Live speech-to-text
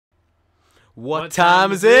What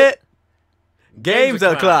time is it?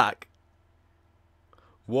 GamesOClock.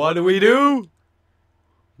 What do?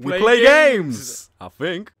 We play games. I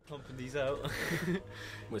think. Pumping these out.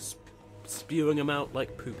 We're spewing them out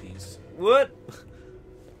like poopies. What?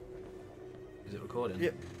 Is it recording?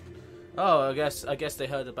 Yep. Oh, I guess they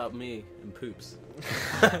heard about me and poops.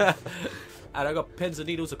 And I got pins and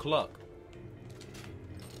needles o'clock.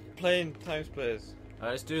 Playing TimeSplitters.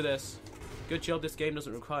 Alright, let's do this. Good job this game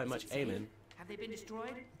doesn't require much aiming. Have they been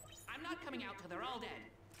destroyed? I'm not coming out till they're all dead.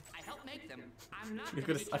 I helped make them. I'm not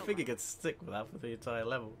I think you could stick with that for the entire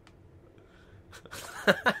level.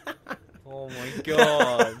 Oh my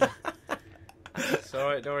god. It's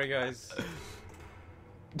alright, don't worry guys.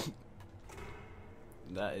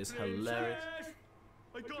 That is hilarious.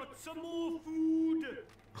 I got some more food.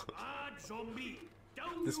 Zombie.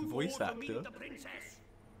 Down This you voice go to meet actor. the princess.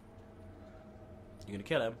 You're gonna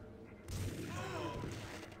kill him?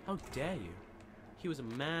 How dare you? He was a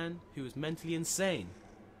man who was mentally insane.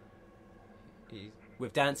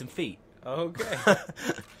 With dancing feet. Okay.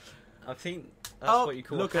 I think that's Oh, what you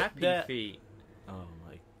call look at happy that. feet. Oh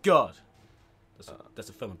my god. That's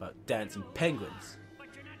a film about dancing penguins. But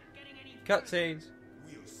you're not getting any. Cutscenes.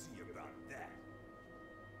 We'll see about that.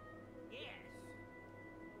 Yes.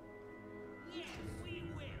 Yes, we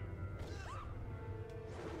will.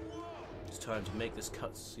 It's time to make this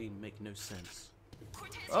cutscene make no sense.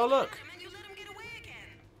 Cortez, Oh, you look. got him and you let him get away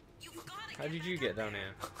again. You've gotta How get did you get down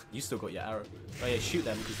here? You still got your arrow. Oh yeah, shoot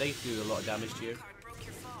them because they do a lot of damage to you. card broke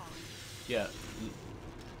your fall. Yeah.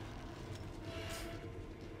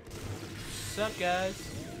 Sup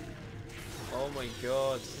guys? Oh my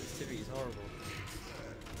god, sensitivity is horrible.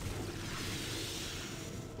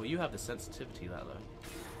 Well, you have the sensitivity that though.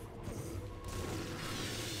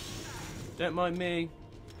 Don't mind me.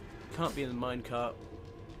 Can't be in the minecart.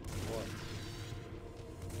 What?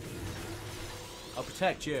 I'll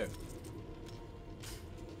protect you.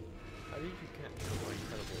 How did you capture my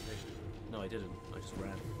teleportation? No, I didn't. I just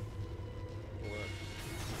ran. What?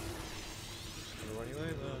 Gonna run you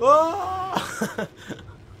over. Oh!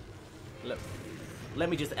 Let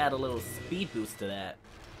me just add a little speed boost to that.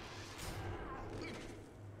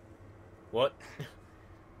 What?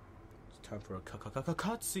 It's time for a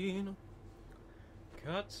cutscene.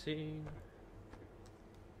 Cutscene.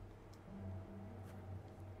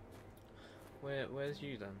 Where's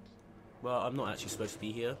you then? Well, I'm not actually supposed to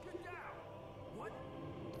be here. What?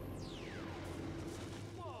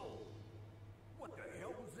 Whoa! What the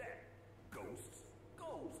hell was that? Ghosts?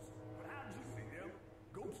 Ghosts? But how did you see them?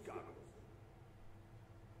 Ghost goggles.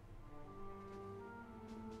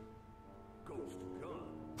 Ghost gun.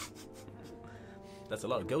 That's a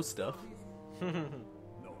lot of ghost stuff. No,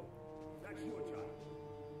 that's your job.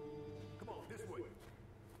 Come on, this way.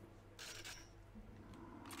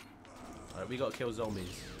 Alright, we gotta kill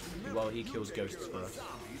zombies while he kills ghosts first.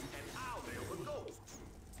 Zombies and I'll deal with ghosts.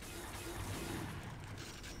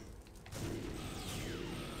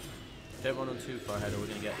 Don't run on too far ahead or we're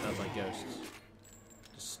gonna get hurt by ghosts.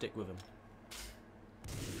 Just stick with him.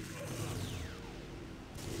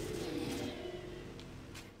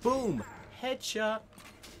 Boom! Headshot!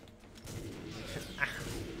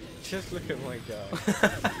 Just look at my guy.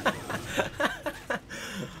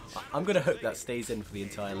 I'm gonna hope that stays in for the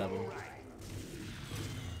entire level.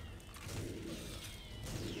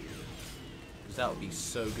 Because that would be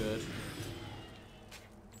so good.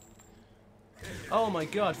 Oh my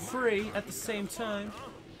god, 3 at the same time?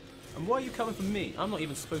 And why are you coming for me? I'm not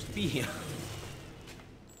even supposed to be here.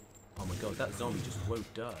 Oh my god, that zombie just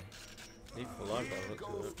won't die. Need for life by the looks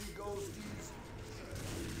of it.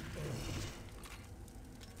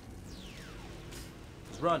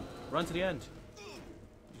 Just run. Run to the end.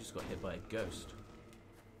 You just got hit by a ghost.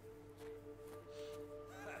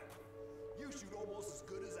 You shoot almost as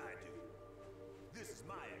good as I do. This is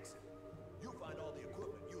my exit. You'll find all the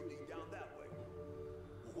equipment you'll need down that way.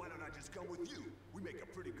 Well, why don't I just come with you? We make a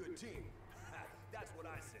pretty good team. That's what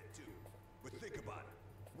I said too. But think about it.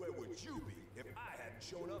 Where would you be if I hadn't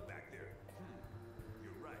shown up back there?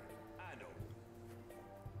 You're right. I know.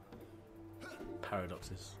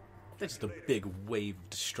 Paradoxes. They're just a big wave of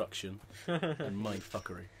destruction and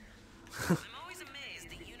mindfuckery. I'm always amazed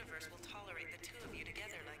the universe will tolerate the two of you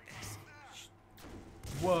together like this.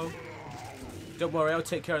 Whoa. Don't worry, I'll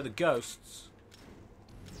take care of the ghosts.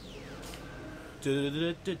 Who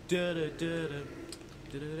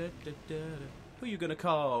you gonna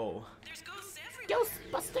call? There's ghosts everywhere.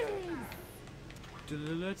 Ghostbusters!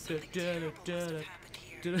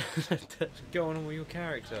 What's going on with your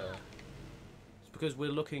character? It's because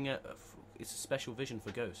we're looking at... It's a special vision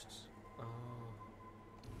for ghosts. Oh.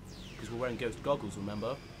 Because we're wearing ghost goggles,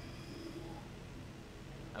 remember?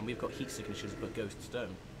 And we've got heat signatures, but ghosts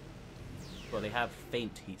don't. Well, they have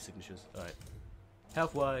faint heat signatures. Alright.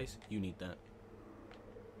 Health-wise, you need that.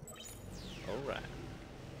 Alright.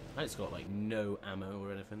 And it's got, like, no ammo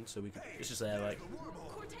or anything, so we can... It's just there, like...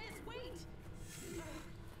 Cortez, wait!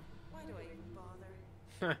 Why do I even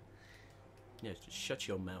bother? Yeah, just shut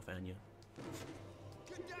your mouth, Anya.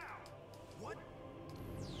 Get down! What?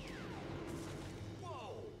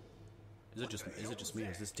 Whoa! Is it just me or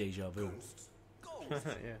is this deja vu? Ghosts. Ghosts.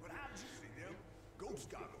 Yeah. But how'd you see them? Ghost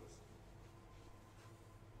goggles.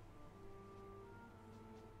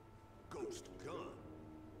 Ghost gun.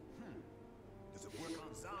 Does it work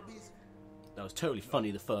on zombies? That was totally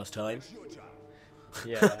funny the first time. It's your job.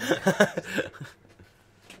 Yeah.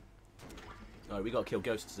 Alright, we gotta kill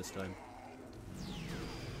ghosts this time.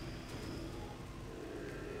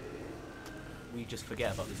 We just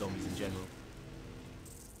forget about the zombies in general.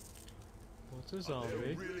 What's a Are there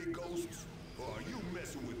zombie? really ghosts? Or are you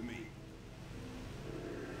messing with me?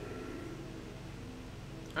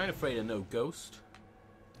 I ain't afraid of no ghost.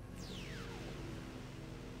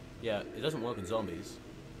 Yeah, it doesn't work on zombies.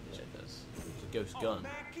 Yeah, it does. It's a ghost Oh gun.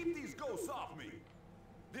 man, keep these ghosts off me.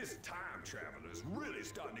 This time traveler's really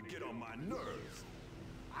starting to get on my nerves.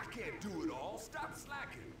 I can't do it all. Stop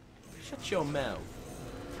slacking. Shut your mouth.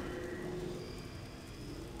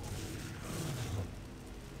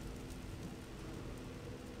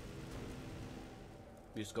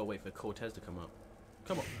 We just gotta wait for Cortez to come up.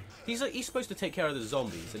 Come on. He's supposed to take care of the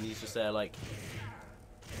zombies, and he's just there like...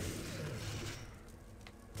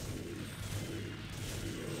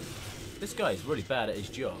 This guy is really bad at his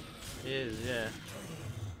job. He is, yeah.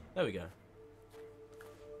 There we go.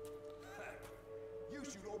 You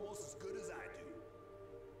shoot almost as good as I do.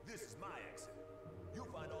 This is my exit. You'll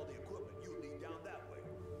find all the equipment you'll need down that way.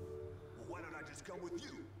 Well, why don't I just come with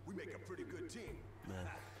you? We make a pretty good team. Man.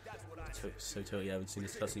 That's what I say. So totally haven't seen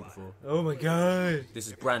this cutscene before. Oh my god! This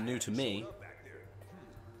is brand new to me. Up back there.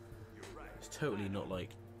 You're right. It's totally not like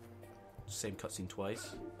same cutscene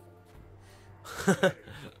twice. Just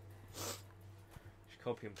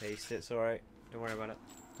copy and paste it, it's alright. Don't worry about it.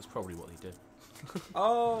 That's probably what they did.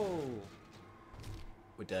 Oh!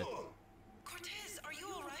 We're dead. Cortez, are you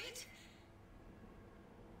alright?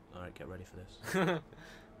 Alright, get ready for this.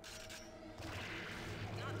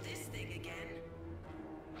 Not this thing again.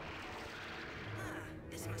 Ah,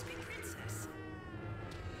 this must be Princess.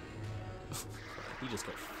 He just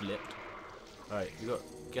got flipped. Alright, we got...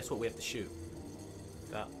 Guess what we have to shoot?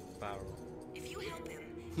 That barrel. If you help him,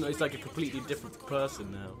 No, he's like a completely different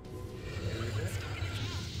person now.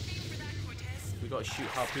 aim for that, Cortez. We gotta shoot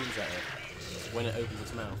harpoons at it when it opens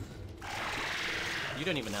its mouth. You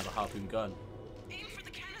don't even have a harpoon gun. Aim for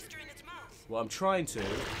the canister in its mouth. Well, I'm trying to.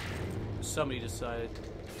 Somebody decided...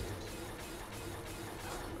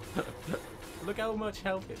 Look how much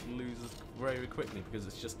health it loses very quickly because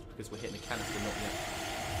it's just because we're hitting a canister, not yet.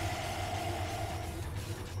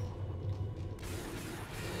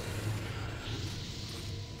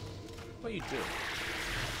 What are you doing?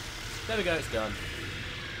 There we go, it's done.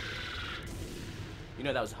 You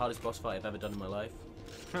know that was the hardest boss fight I've ever done in my life.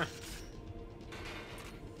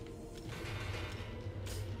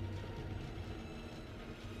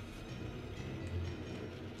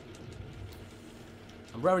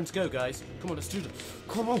 I'm raring to go, guys. Come on, let's do this.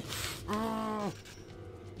 Come on.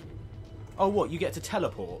 Oh, what? You get to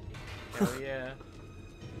teleport? Hell yeah.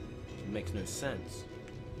 It makes no sense.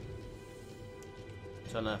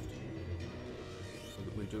 Turn left.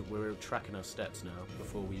 So we're tracking our steps now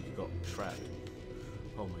before we got tracked.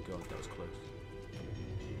 Oh my god, that was close.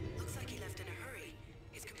 Looks like he left in a hurry.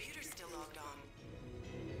 His computer's still logged on.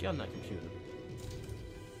 Get on that computer.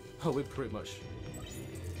 Oh, we're pretty much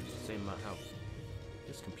same amount of health.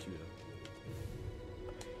 This computer.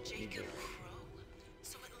 Jacob Crow?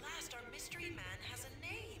 So at last our mystery man has a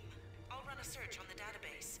name. I'll run a search on the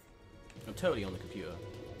database. I'm totally on the computer.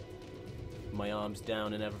 My arms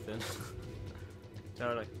down and everything.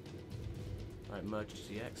 Totally. Alright,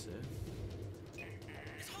 emergency exit.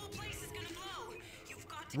 This whole place is gonna blow. You've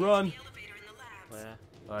got to Run. get to the elevator in the labs.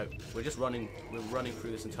 Yeah. Alright, we're running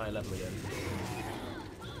through this entire level again.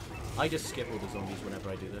 I just skip all the zombies whenever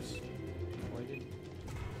I do this. Why didn't...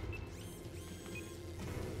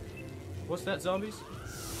 What's that, zombies?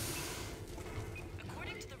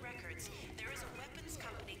 According to the records, there is a weapons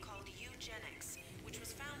company called Eugenics, which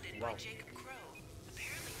was founded by Jacob Crow.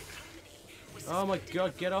 Apparently the company was Oh my suspected god,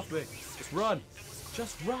 of get off me. illegal research Just run. and was closed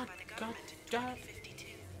Just down run. by the God government in damn. 2052.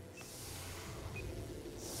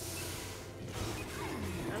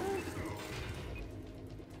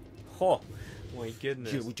 Oh my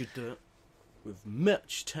goodness. Yeah, we did that with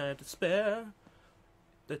much time to spare.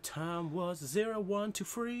 The time was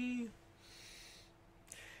 0123.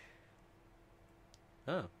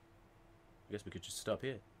 Oh. I guess we could just stop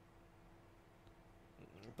here.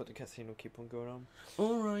 But the cutscene will keep on going on.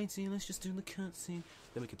 Alrighty, let's just do the cutscene.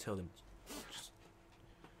 Then we can tell them.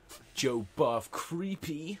 Joe Buff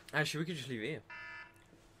creepy. Actually, we could just leave it here.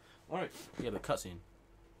 Alright. Yeah, the cutscene.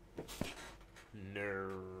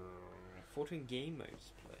 No. 14 game modes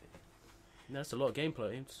to play. That's a lot of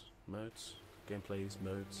gameplay modes. Gameplays,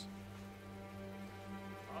 modes.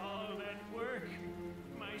 All that work,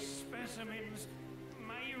 my specimens,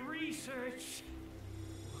 my research.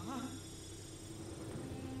 Huh?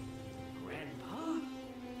 Grandpa?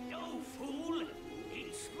 No, fool!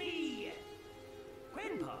 It's me!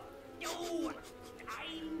 Grandpa! No!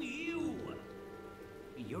 I'm you!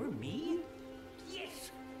 You're me?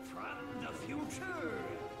 Yes! From the future!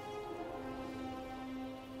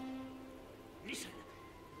 Listen,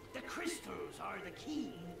 the crystals are the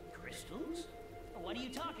key. Crystals? What are you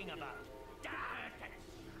talking about?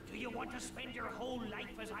 Do you want to spend your whole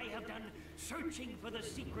life as I have done, searching for the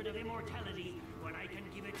secret of immortality, when I can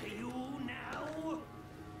give it to you now?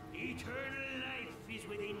 Eternal life is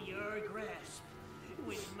within your grasp.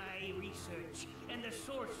 With my research and the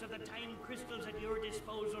source of the time crystals at your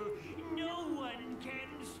disposal, no one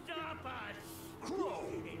can stop us. Crow!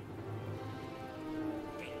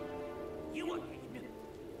 Hey, you again?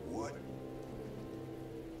 What?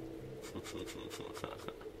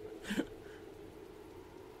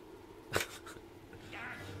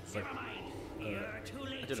 Never mind. You're too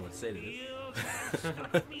late. I don't know what to say to this. You can't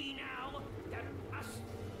stop me now. Us,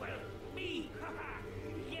 well, me.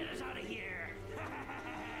 Get us out of here.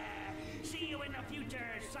 See you in the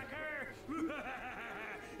future, sucker. The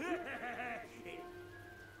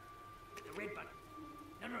red button.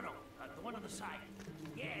 No. The one on the side.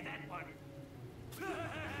 Yeah, that one.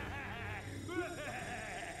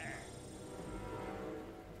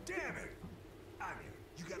 Damn it! Anya,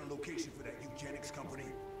 you got a location for that eugenics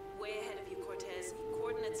company? Way ahead of you, Cortez.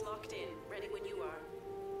 Coordinates locked in. Ready when you are.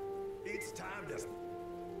 It's time to...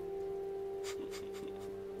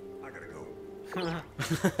 I gotta go. Oh,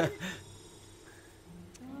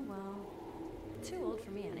 well. Too old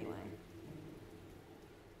for me anyway.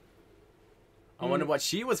 I wonder what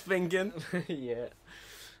she was thinking. Yeah.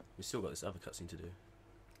 We still got this other cutscene to do.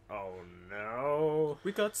 Oh no.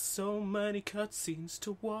 We got so many cutscenes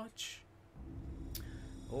to watch.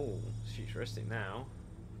 Oh, it's futuristic now.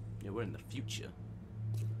 Yeah, we're in the future.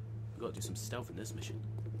 We gotta do some stealth in this mission.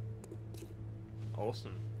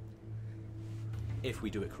 Awesome. If we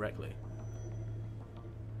do it correctly.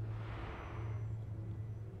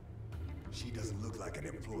 She doesn't look like an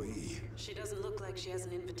employee. She doesn't look like she has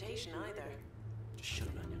an invitation either. Just shut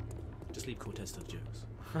up, Anya. Just leave Cortez to the jokes.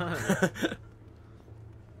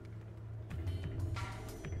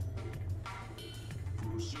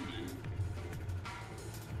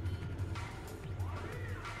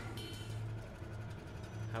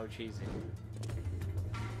 How cheesy.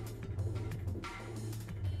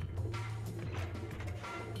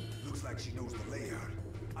 Looks like she knows the layout.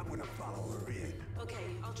 I'm gonna follow her in.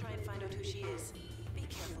 Okay, I'll try and find out who she is. Be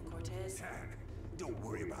careful, Cortez. Don't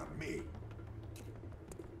worry about me.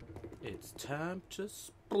 It's time to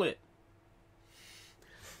split.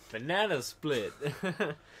 Banana split.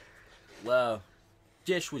 Well,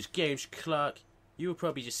 this was GamesOClock. You were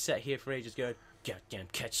probably just sat here for ages going, goddamn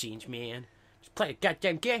cutscenes, man. Just play a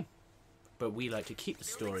goddamn game. But we like to keep the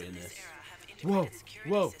story in this. Whoa,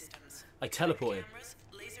 whoa. I teleported.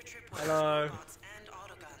 Hello.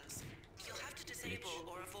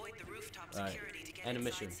 Alright, end of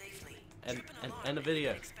mission. End the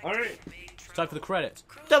video. Alright. It's time for the credits.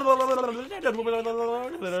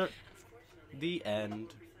 The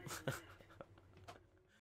end.